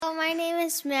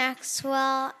is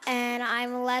Maxwell, and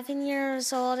I'm 11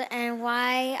 years old, and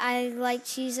why I like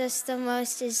Jesus the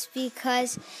most is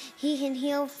because he can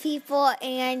heal people,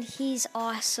 and he's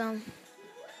awesome.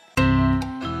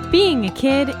 Being a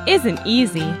kid isn't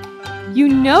easy. You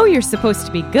know you're supposed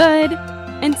to be good,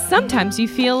 and sometimes you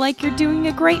feel like you're doing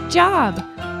a great job,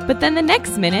 but then the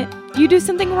next minute, you do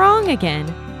something wrong again.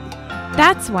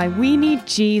 That's why we need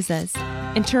Jesus,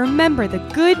 and to remember the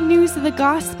good news of the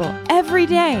gospel every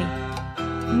day.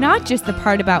 Not just the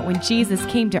part about when Jesus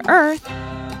came to earth,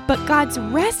 but God's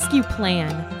rescue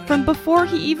plan from before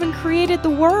he even created the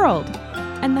world,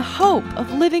 and the hope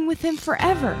of living with him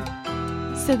forever,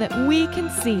 so that we can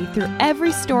see through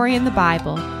every story in the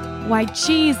Bible why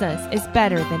Jesus is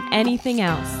better than anything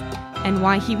else, and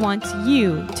why he wants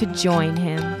you to join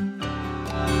him.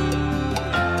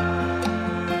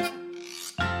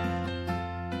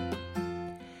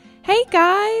 Hey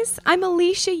guys, I'm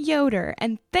Alicia Yoder,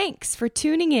 and thanks for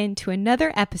tuning in to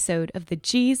another episode of the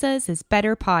Jesus is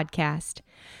Better podcast.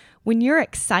 When you're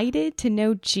excited to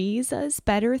know Jesus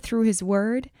better through his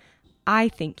word, I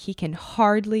think he can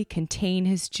hardly contain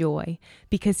his joy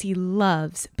because he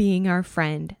loves being our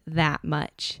friend that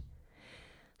much.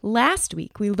 Last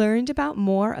week, we learned about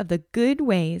more of the good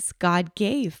ways God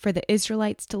gave for the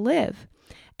Israelites to live,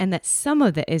 and that some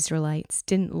of the Israelites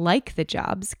didn't like the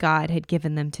jobs God had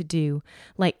given them to do,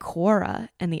 like Korah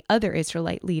and the other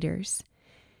Israelite leaders.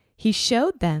 He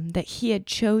showed them that he had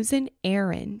chosen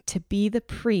Aaron to be the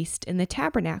priest in the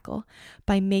tabernacle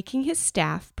by making his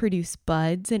staff produce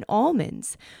buds and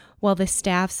almonds, while the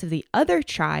staffs of the other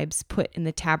tribes put in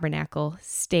the tabernacle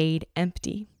stayed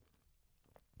empty.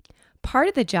 Part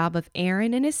of the job of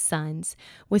Aaron and his sons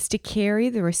was to carry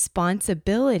the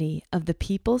responsibility of the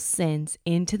people's sins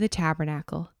into the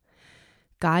tabernacle.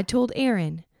 God told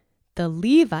Aaron, "The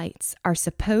Levites are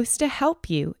supposed to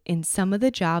help you in some of the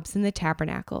jobs in the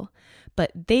tabernacle,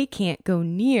 but they can't go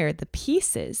near the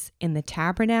pieces in the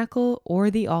tabernacle or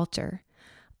the altar.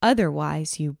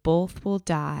 Otherwise, you both will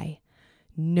die.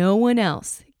 No one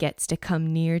else gets to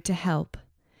come near to help.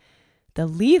 The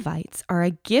Levites are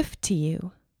a gift to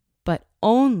you, but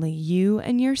only you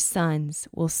and your sons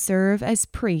will serve as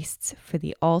priests for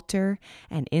the altar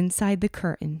and inside the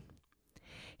curtain."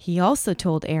 He also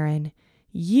told Aaron,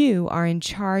 "You are in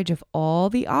charge of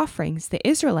all the offerings the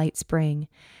Israelites bring,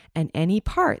 and any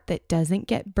part that doesn't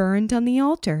get burned on the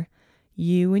altar,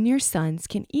 you and your sons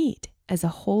can eat as a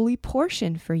holy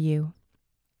portion for you.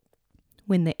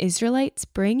 When the Israelites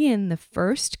bring in the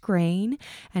first grain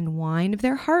and wine of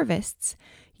their harvests,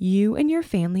 you and your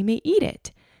family may eat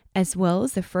it, as well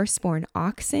as the firstborn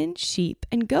oxen, sheep,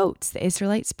 and goats the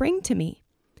Israelites bring to me.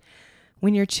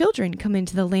 When your children come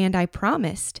into the land I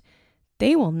promised,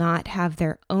 they will not have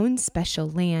their own special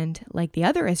land like the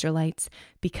other Israelites,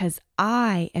 because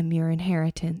I am your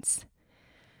inheritance.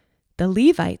 The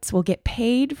Levites will get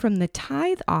paid from the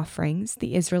tithe offerings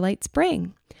the Israelites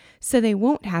bring, so they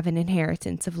won't have an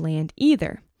inheritance of land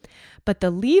either. But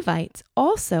the Levites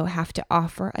also have to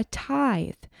offer a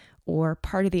tithe, or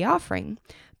part of the offering,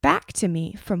 back to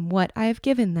me from what I have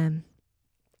given them.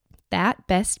 That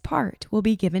best part will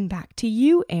be given back to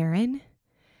you, Aaron."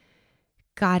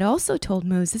 God also told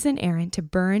Moses and Aaron to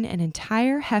burn an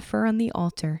entire heifer on the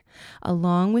altar,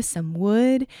 along with some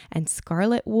wood and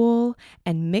scarlet wool,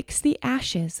 and mix the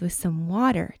ashes with some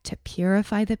water to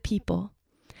purify the people.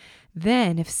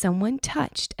 Then, if someone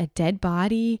touched a dead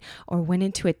body or went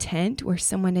into a tent where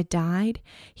someone had died,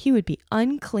 he would be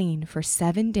unclean for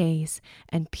 7 days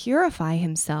and purify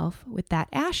himself with that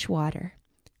ash water.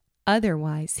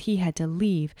 Otherwise, he had to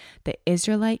leave the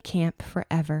Israelite camp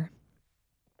forever.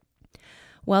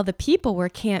 While the people were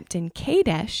camped in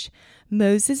Kadesh,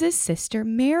 Moses' sister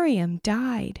Miriam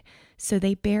died, so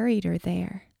they buried her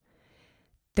there.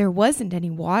 There wasn't any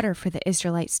water for the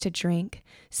Israelites to drink,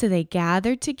 so they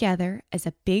gathered together as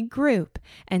a big group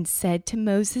and said to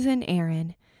Moses and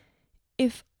Aaron,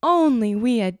 "If only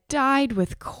we had died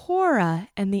with Korah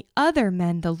and the other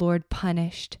men the Lord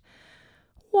punished.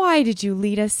 Why did you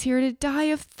lead us here to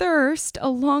die of thirst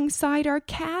alongside our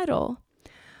cattle?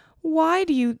 Why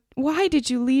did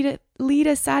you lead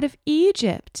us out of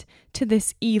Egypt to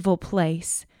this evil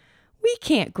place? We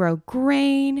can't grow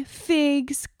grain,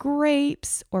 figs,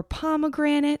 grapes, or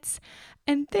pomegranates,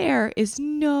 and there is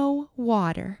no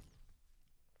water."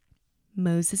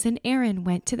 Moses and Aaron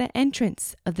went to the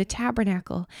entrance of the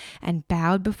tabernacle and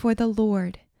bowed before the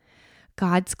Lord.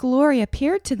 God's glory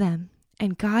appeared to them,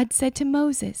 and God said to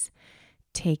Moses,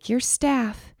 "Take your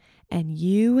staff, and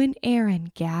you and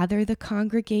Aaron gather the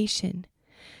congregation.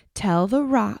 Tell the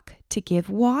rock to give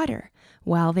water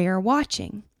while they are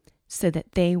watching, so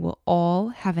that they will all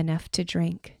have enough to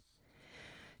drink."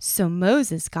 So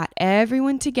Moses got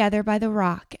everyone together by the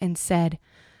rock and said,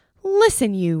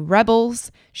 "Listen, you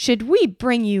rebels, should we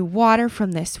bring you water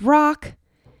from this rock?"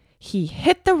 He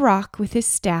hit the rock with his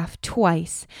staff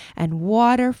twice, and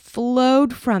water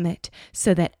flowed from it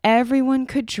so that everyone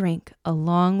could drink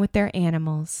along with their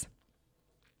animals.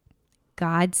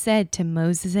 God said to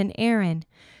Moses and Aaron,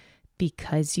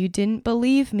 "Because you didn't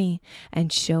believe me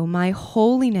and show my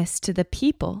holiness to the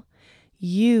people,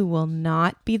 you will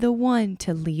not be the one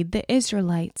to lead the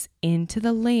Israelites into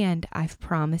the land I've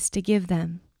promised to give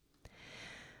them."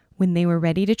 When they were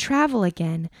ready to travel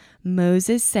again,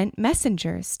 Moses sent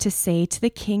messengers to say to the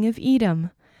king of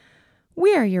Edom,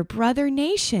 "We are your brother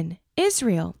nation,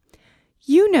 Israel.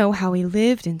 You know how we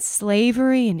lived in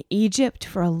slavery in Egypt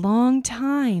for a long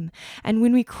time, and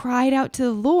when we cried out to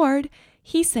the Lord,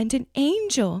 He sent an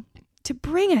angel to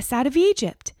bring us out of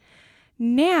Egypt.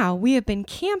 Now we have been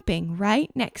camping right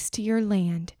next to your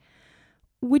land.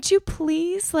 Would you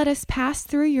please let us pass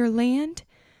through your land?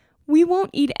 We won't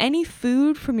eat any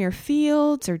food from your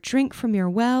fields or drink from your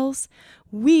wells.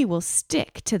 We will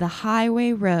stick to the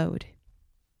highway road."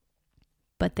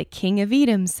 But the king of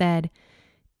Edom said,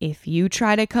 "If you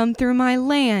try to come through my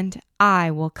land,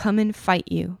 I will come and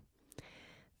fight you."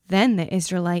 Then the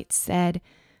Israelites said,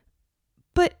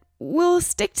 "But we'll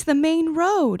stick to the main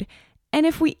road, and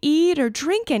if we eat or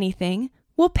drink anything,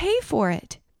 we'll pay for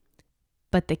it."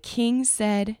 But the king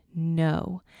said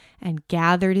no, and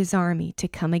gathered his army to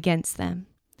come against them.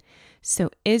 So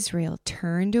Israel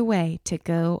turned away to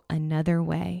go another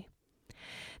way.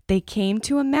 They came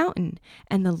to a mountain,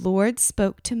 and the Lord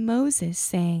spoke to Moses,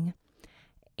 saying,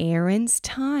 "Aaron's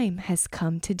time has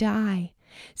come to die,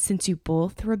 since you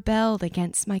both rebelled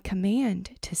against my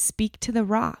command to speak to the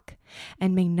rock,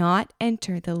 and may not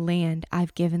enter the land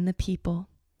I've given the people.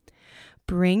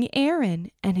 Bring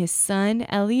Aaron and his son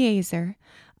Eleazar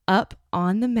up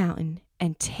on the mountain,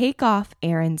 and take off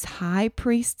Aaron's high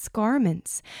priest's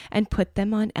garments and put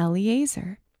them on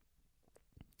Eleazar."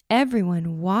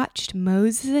 Everyone watched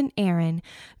Moses and Aaron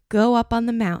go up on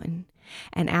the mountain,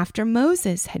 and after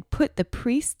Moses had put the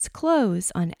priest's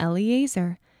clothes on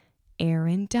Eleazar,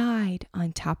 Aaron died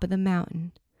on top of the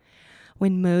mountain.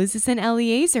 When Moses and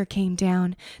Eleazar came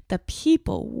down, the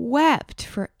people wept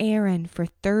for Aaron for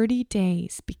 30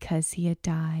 days because he had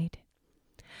died.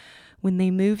 When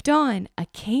they moved on, a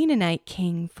Canaanite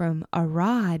king from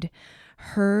Arad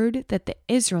heard that the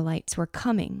Israelites were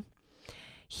coming.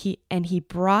 He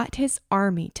brought his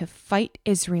army to fight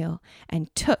Israel and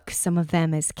took some of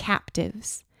them as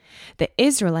captives. The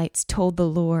Israelites told the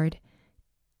Lord,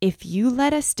 "If you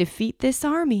let us defeat this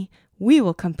army, we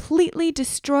will completely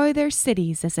destroy their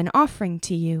cities as an offering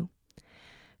to you."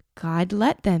 God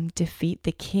let them defeat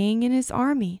the king and his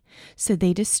army, so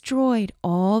they destroyed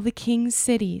all the king's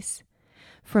cities.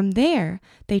 From there,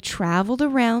 they traveled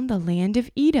around the land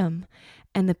of Edom,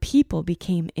 and the people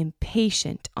became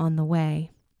impatient on the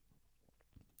way.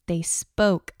 They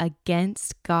spoke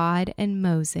against God and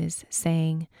Moses,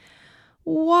 saying,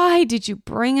 "Why did you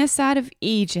bring us out of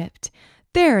Egypt?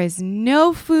 There is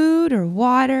no food or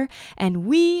water, and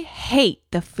we hate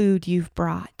the food you've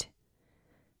brought."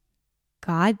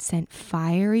 God sent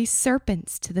fiery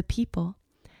serpents to the people,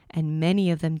 and many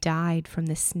of them died from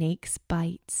the snake's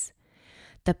bites.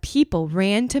 The people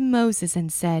ran to Moses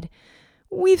and said,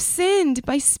 "We've sinned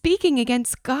by speaking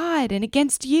against God and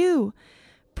against you.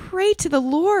 Pray to the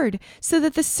Lord so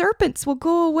that the serpents will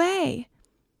go away."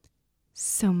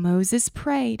 So Moses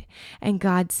prayed, and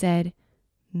God said,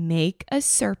 "Make a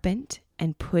serpent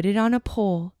and put it on a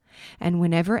pole, and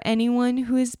whenever anyone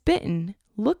who is bitten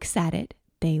looks at it,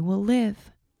 they will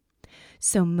live."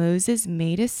 So Moses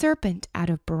made a serpent out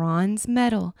of bronze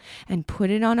metal and put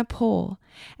it on a pole,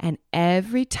 and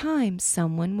every time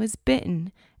someone was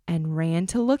bitten and ran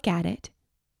to look at it,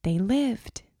 they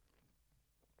lived.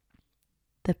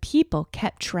 The people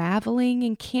kept traveling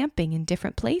and camping in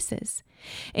different places.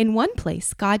 In one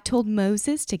place, God told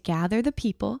Moses to gather the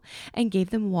people and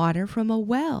gave them water from a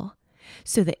well.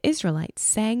 So the Israelites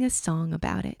sang a song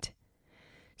about it.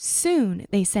 Soon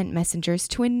they sent messengers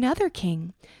to another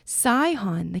king,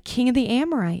 Sihon, the king of the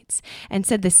Amorites, and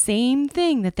said the same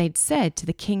thing that they'd said to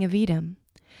the king of Edom.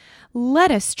 "Let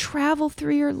us travel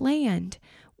through your land.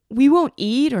 We won't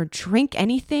eat or drink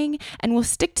anything, and we'll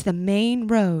stick to the main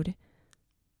road."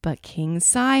 But King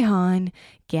Sihon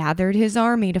gathered his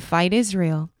army to fight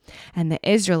Israel, and the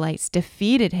Israelites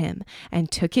defeated him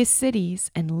and took his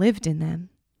cities and lived in them.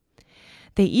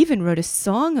 They even wrote a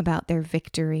song about their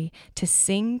victory to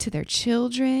sing to their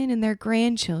children and their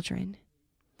grandchildren.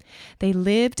 They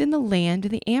lived in the land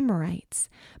of the Amorites,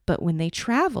 but when they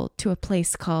traveled to a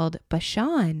place called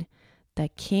Bashan, a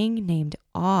king named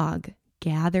Og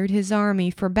gathered his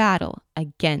army for battle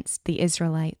against the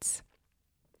Israelites.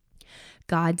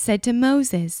 God said to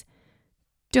Moses,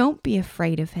 "Don't be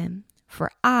afraid of him,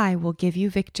 for I will give you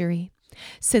victory."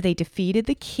 So they defeated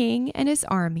the king and his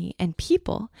army and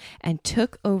people and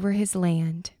took over his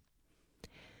land.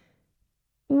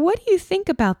 What do you think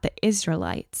about the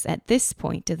Israelites at this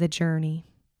point of the journey?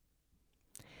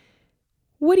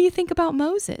 What do you think about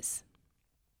Moses?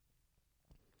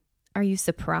 Are you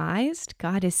surprised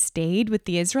God has stayed with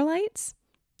the Israelites?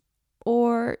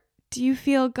 Or do you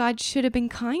feel God should have been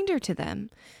kinder to them?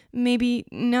 Maybe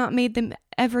not made them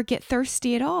ever get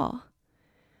thirsty at all?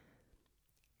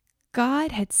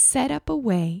 God had set up a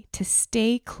way to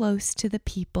stay close to the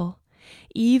people,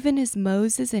 even as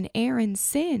Moses and Aaron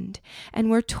sinned and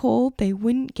were told they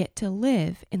wouldn't get to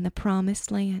live in the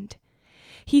promised land.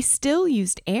 He still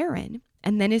used Aaron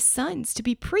and then his sons to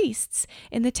be priests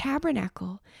in the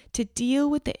tabernacle to deal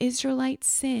with the Israelites'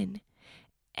 sin,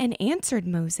 and answered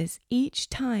Moses each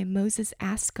time Moses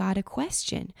asked God a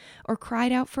question or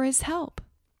cried out for his help.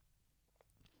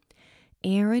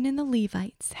 Aaron and the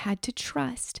Levites had to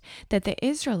trust that the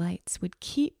Israelites would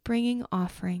keep bringing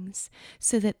offerings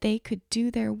so that they could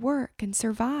do their work and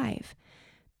survive,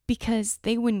 because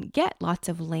they wouldn't get lots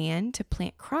of land to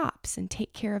plant crops and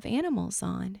take care of animals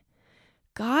on.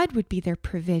 God would be their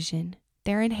provision,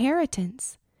 their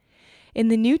inheritance. In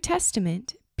the New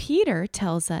Testament, Peter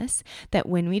tells us that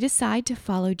when we decide to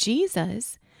follow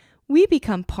Jesus, we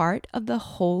become part of the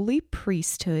holy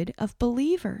priesthood of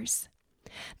believers.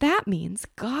 That means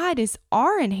God is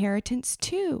our inheritance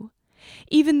too,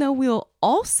 even though we'll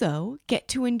also get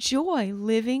to enjoy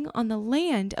living on the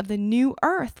land of the new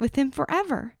earth with him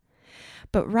forever.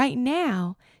 But right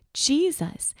now,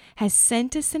 Jesus has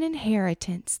sent us an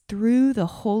inheritance through the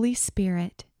Holy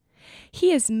Spirit. He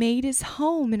has made his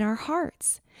home in our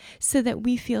hearts so that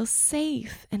we feel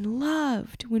safe and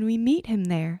loved when we meet him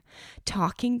there,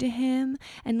 talking to him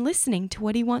and listening to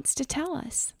what he wants to tell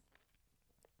us.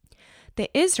 The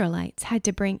Israelites had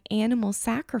to bring animal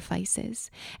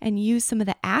sacrifices and use some of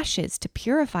the ashes to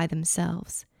purify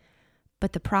themselves.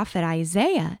 But the prophet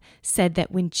Isaiah said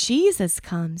that when Jesus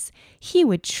comes, he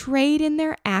would trade in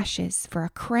their ashes for a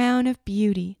crown of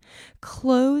beauty,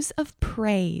 clothes of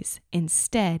praise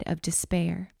instead of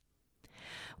despair.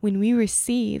 When we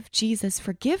receive Jesus'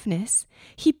 forgiveness,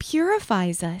 he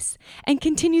purifies us and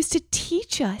continues to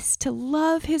teach us to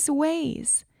love his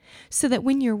ways, so that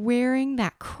when you're wearing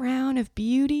that crown of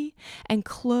beauty and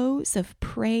clothes of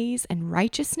praise and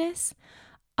righteousness,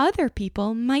 other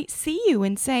people might see you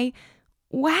and say,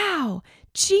 "Wow,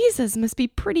 Jesus must be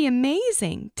pretty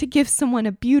amazing to give someone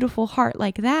a beautiful heart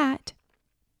like that."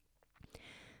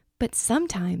 But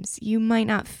sometimes you might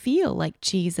not feel like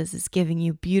Jesus is giving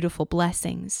you beautiful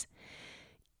blessings.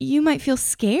 You might feel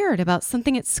scared about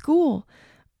something at school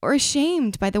or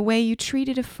ashamed by the way you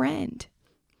treated a friend.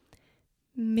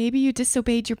 Maybe you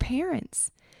disobeyed your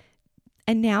parents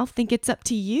and now think it's up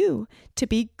to you to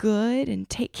be good and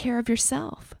take care of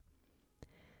yourself.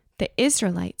 The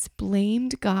Israelites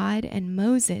blamed God and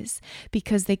Moses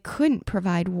because they couldn't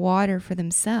provide water for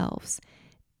themselves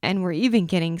and were even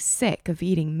getting sick of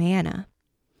eating manna.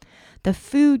 The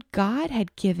food God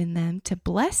had given them to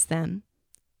bless them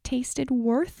tasted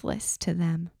worthless to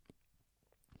them.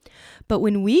 But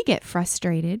when we get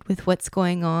frustrated with what's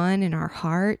going on in our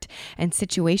heart and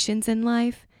situations in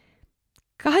life,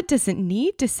 God doesn't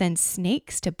need to send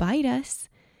snakes to bite us.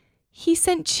 He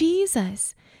sent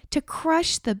Jesus to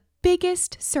crush the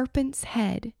biggest serpent's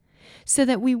head so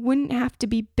that we wouldn't have to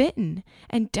be bitten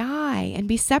and die and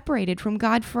be separated from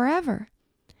God forever.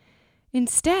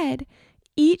 Instead,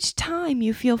 each time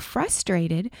you feel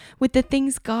frustrated with the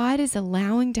things God is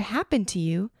allowing to happen to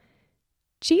you,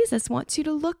 Jesus wants you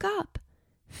to look up,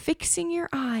 fixing your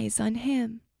eyes on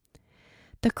him.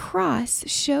 The cross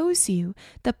shows you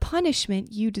the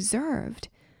punishment you deserved,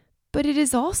 but it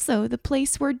is also the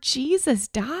place where Jesus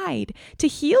died to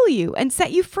heal you and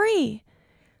set you free.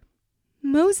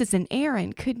 Moses and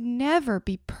Aaron could never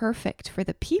be perfect for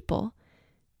the people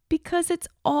because it's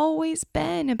always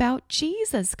been about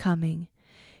Jesus coming.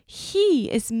 He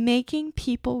is making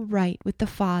people right with the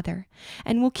Father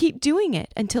and will keep doing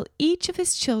it until each of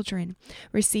his children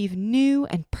receive new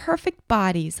and perfect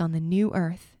bodies on the new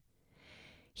earth.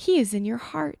 He is in your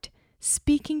heart,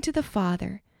 speaking to the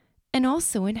Father, and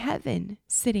also in heaven,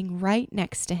 sitting right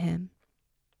next to him.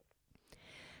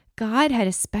 God had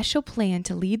a special plan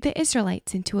to lead the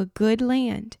Israelites into a good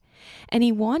land, and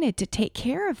he wanted to take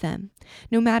care of them,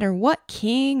 no matter what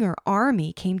king or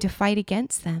army came to fight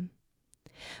against them.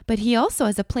 But he also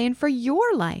has a plan for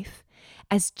your life,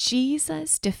 as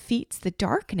Jesus defeats the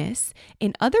darkness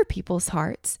in other people's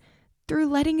hearts through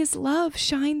letting his love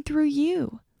shine through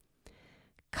you.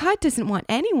 God doesn't want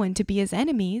anyone to be his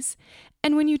enemies,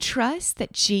 and when you trust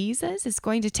that Jesus is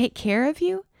going to take care of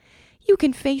you, you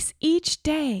can face each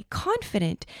day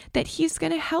confident that he's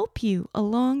going to help you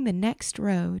along the next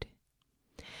road.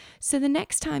 So the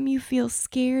next time you feel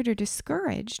scared or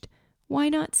discouraged, why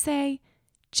not say,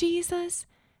 Jesus,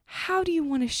 how do you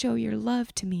want to show your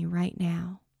love to me right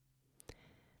now?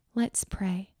 Let's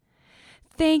pray.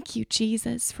 Thank you,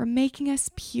 Jesus, for making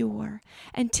us pure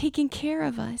and taking care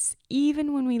of us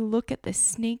even when we look at the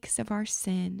snakes of our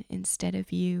sin instead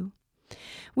of you.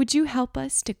 Would you help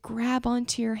us to grab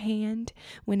onto your hand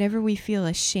whenever we feel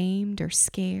ashamed or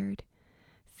scared?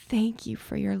 Thank you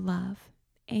for your love.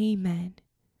 Amen.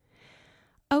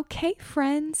 Okay,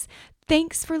 friends,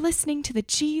 thanks for listening to the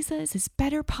Jesus is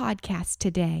Better podcast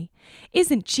today.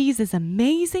 Isn't Jesus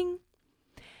amazing?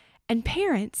 And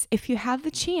parents, if you have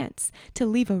the chance to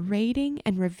leave a rating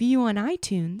and review on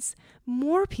iTunes,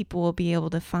 more people will be able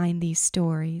to find these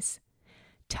stories.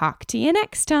 Talk to you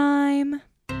next time.